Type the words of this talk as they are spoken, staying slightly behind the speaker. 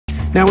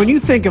Now, when you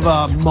think of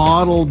a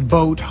model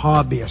boat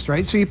hobbyist,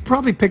 right, so you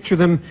probably picture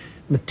them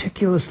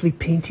meticulously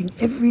painting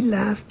every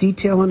last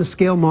detail on a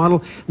scale model,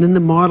 and then the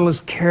model is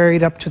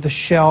carried up to the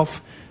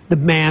shelf, the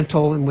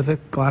mantle, and with a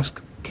glass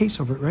case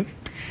over it, right?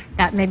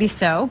 That may be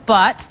so,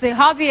 but the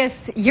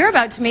hobbyists you're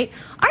about to meet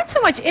aren't so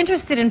much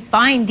interested in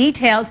fine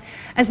details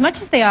as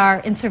much as they are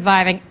in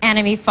surviving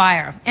enemy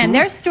fire. And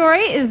their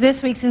story is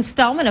this week's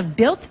installment of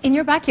Built in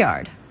Your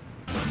Backyard.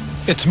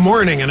 It's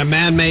morning in a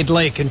man-made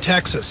lake in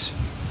Texas.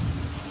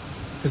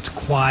 It's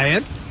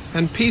quiet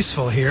and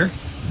peaceful here,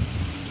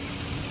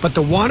 but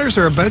the waters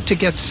are about to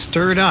get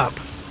stirred up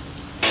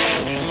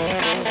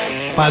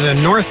by the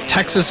North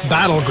Texas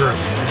Battle Group.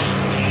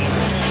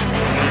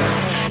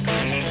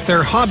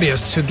 They're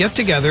hobbyists who get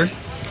together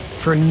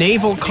for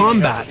naval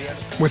combat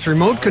with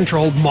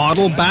remote-controlled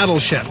model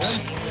battleships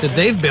that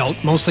they've built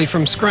mostly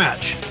from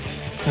scratch.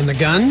 And the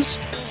guns,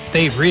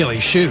 they really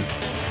shoot.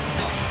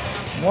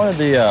 One of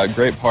the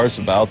great parts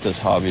about this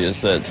hobby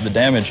is that the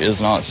damage is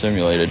not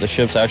simulated. The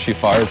ships actually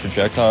fire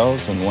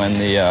projectiles, and when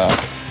the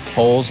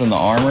holes in the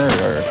armor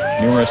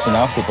are numerous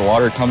enough that the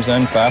water comes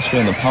in faster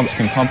than the pumps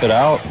can pump it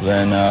out,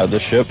 then the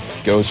ship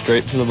goes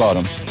straight to the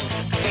bottom.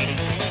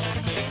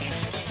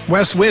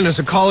 Wes Wynn is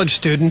a college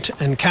student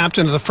and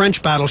captain of the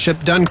French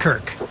battleship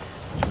Dunkirk.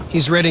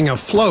 He's rating a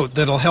float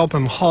that'll help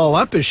him haul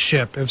up his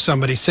ship if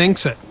somebody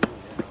sinks it.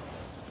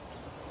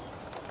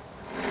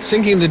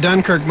 Sinking the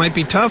Dunkirk might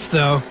be tough,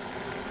 though,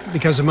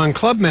 because among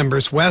club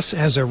members, Wes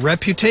has a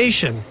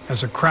reputation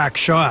as a crack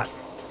shot.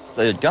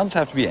 The guns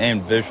have to be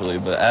aimed visually,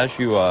 but as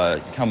you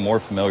become more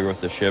familiar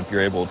with the ship,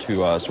 you're able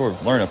to sort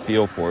of learn a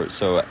feel for it.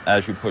 So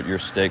as you put your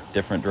stick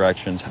different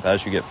directions,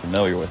 as you get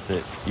familiar with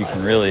it, you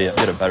can really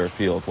get a better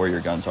feel of where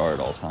your guns are at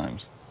all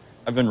times.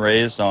 I've been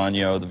raised on,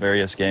 the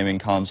various gaming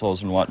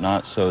consoles and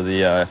whatnot, so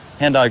the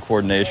hand-eye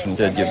coordination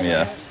did give me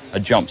a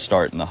jump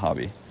start in the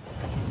hobby.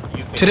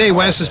 Today,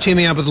 Wes is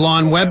teaming up with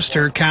Lon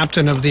Webster,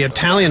 captain of the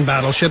Italian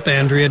battleship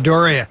Andrea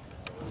Doria.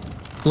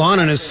 Lon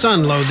and his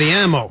son load the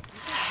ammo.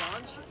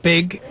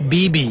 Big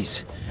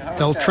BBs.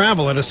 They'll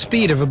travel at a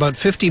speed of about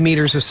 50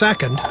 meters a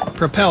second,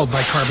 propelled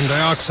by carbon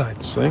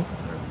dioxide. See?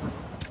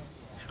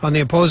 On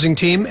the opposing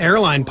team,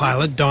 airline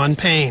pilot Don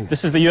Payne.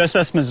 This is the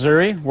USS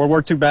Missouri, World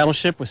War II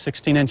battleship with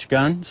 16-inch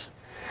guns.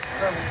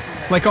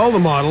 Like all the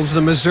models,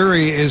 the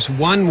Missouri is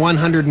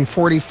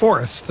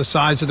 1/144th the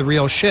size of the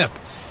real ship,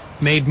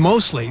 made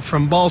mostly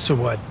from balsa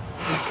wood.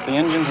 It's the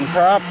engines and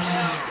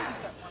props.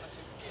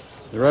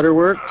 The rudder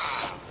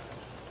works.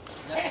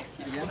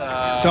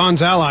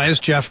 Don's ally is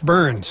Jeff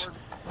Burns.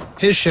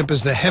 His ship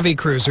is the heavy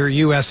cruiser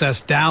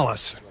USS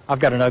Dallas. I've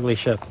got an ugly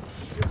ship.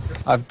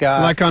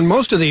 Like on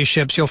most of these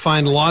ships, you'll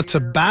find lots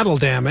of battle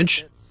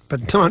damage,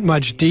 but not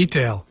much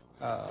detail.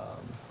 But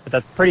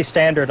that's pretty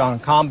standard on a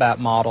combat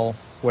model,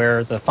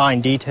 where the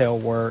fine detail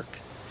work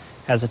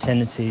has a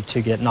tendency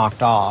to get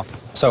knocked off.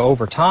 So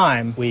over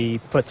time, we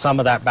put some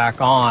of that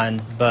back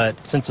on, but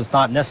since it's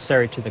not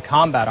necessary to the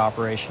combat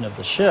operation of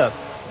the ship,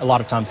 a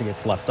lot of times it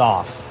gets left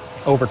off.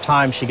 Over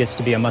time, she gets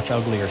to be a much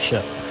uglier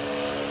ship.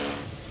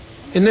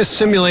 In this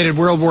simulated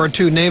World War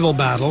II naval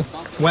battle,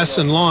 Wes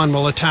and Lon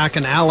will attack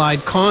an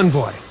Allied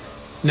convoy,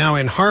 now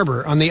in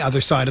harbor on the other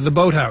side of the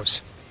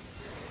boathouse.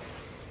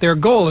 Their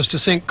goal is to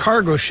sink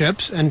cargo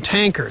ships and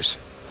tankers.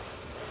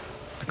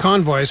 The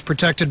convoy is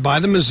protected by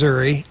the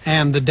Missouri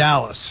and the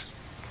Dallas.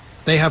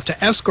 They have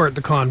to escort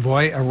the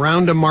convoy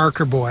around a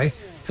marker buoy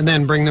and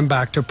then bring them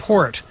back to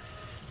port.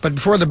 But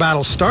before the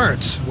battle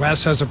starts,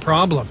 Wes has a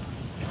problem.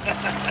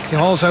 He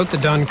hauls out the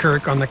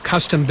Dunkirk on the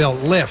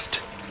custom-built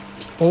lift.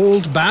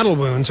 Old battle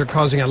wounds are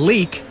causing a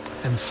leak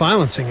and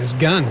silencing his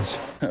guns.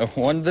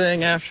 One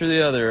thing after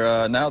the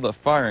other. Now the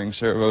firing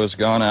servo has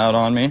gone out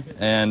on me,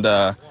 and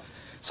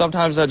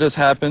sometimes that just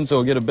happens.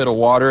 It'll get a bit of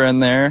water in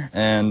there,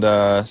 and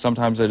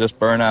sometimes they just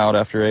burn out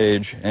after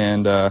age.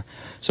 And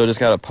so I just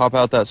got to pop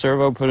out that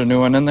servo, put a new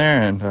one in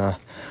there, and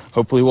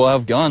hopefully we'll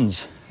have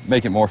guns.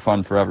 Make it more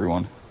fun for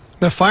everyone.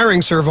 The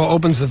firing servo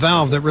opens the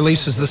valve that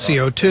releases the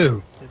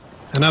CO2.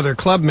 Another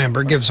club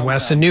member gives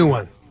Wes a new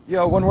one.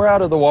 Yeah, when we're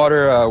out of the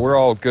water, we're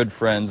all good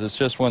friends. It's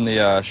just when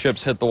the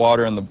ships hit the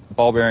water and the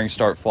ball bearings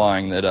start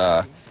flying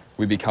that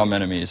we become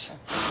enemies.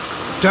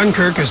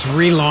 Dunkirk is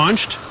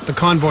relaunched, the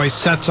convoy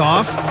sets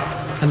off,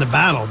 and the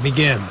battle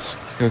begins.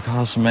 Let's go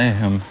cause some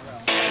mayhem.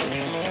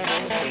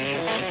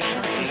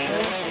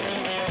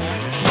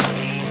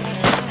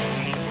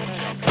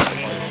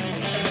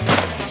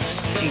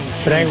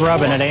 If it ain't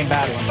rubbing, it ain't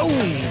battling. Oh,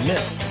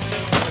 missed.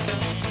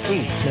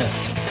 Ooh,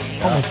 missed.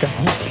 Almost got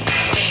him.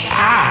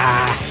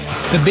 Ah!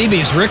 The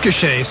BBs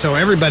ricochet, so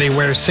everybody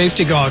wears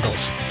safety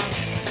goggles.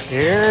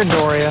 Here,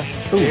 Doria.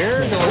 Ooh,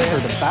 here, Doria.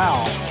 The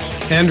bow.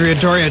 Andrea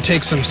Doria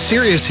takes some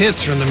serious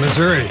hits from the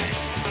Missouri.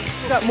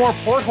 You got more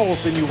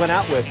portholes than you went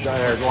out with,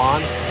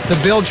 Lon. The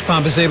bilge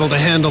pump is able to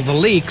handle the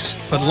leaks,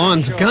 but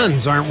Lon's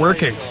guns aren't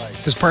working.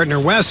 His partner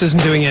Wes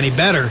isn't doing any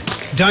better.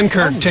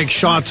 Dunkirk takes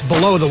shots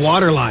below the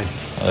waterline.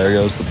 Oh, there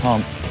goes the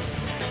pump.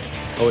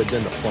 Oh, it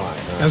didn't apply.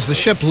 As the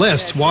ship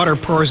lists, water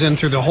pours in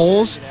through the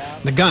holes.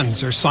 The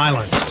guns are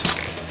silenced.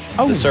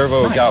 the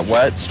servo got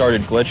wet,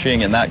 started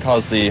glitching, and that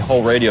caused the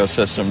whole radio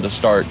system to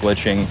start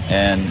glitching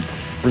and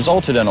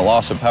resulted in a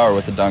loss of power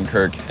with the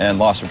Dunkirk and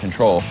loss of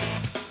control.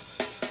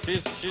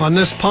 On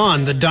this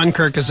pond, the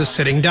Dunkirk is a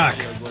sitting duck.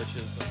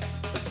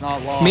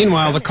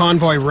 Meanwhile, the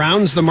convoy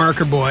rounds the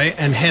marker buoy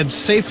and heads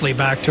safely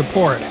back to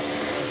port.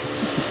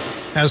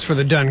 As for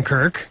the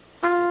Dunkirk,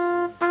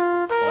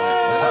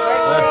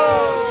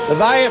 The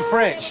valiant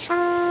French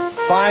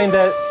find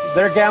that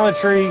their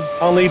gallantry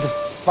only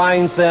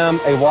finds them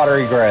a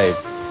watery grave.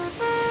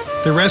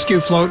 the rescue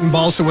float and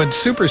balsa wood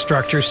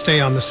superstructure stay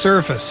on the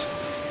surface.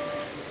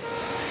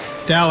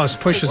 Dallas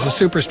pushes the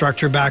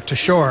superstructure back to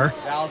shore,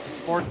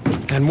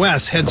 and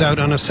Wes heads out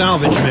on a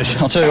salvage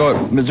mission. I'll tell you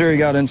what, Missouri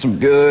got in some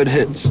good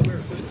hits.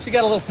 She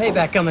got a little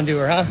payback coming to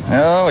her, huh?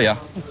 Oh, yeah.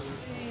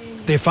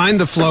 They find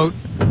the float,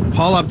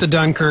 haul up the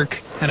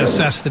Dunkirk, and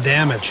assess the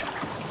damage.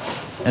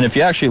 And if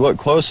you actually look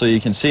closely, you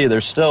can see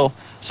there's still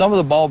some of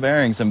the ball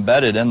bearings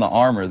embedded in the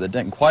armor that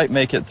didn't quite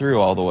make it through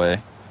all the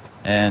way.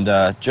 And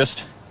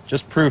just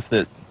proof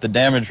that the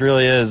damage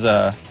really is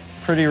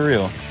pretty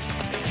real.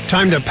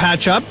 Time to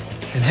patch up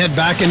and head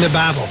back into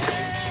battle.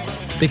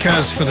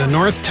 Because for the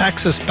North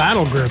Texas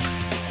Battle Group,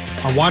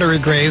 a watery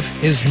grave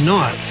is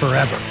not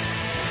forever.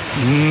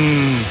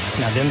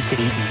 Now them's get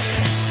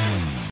eaten.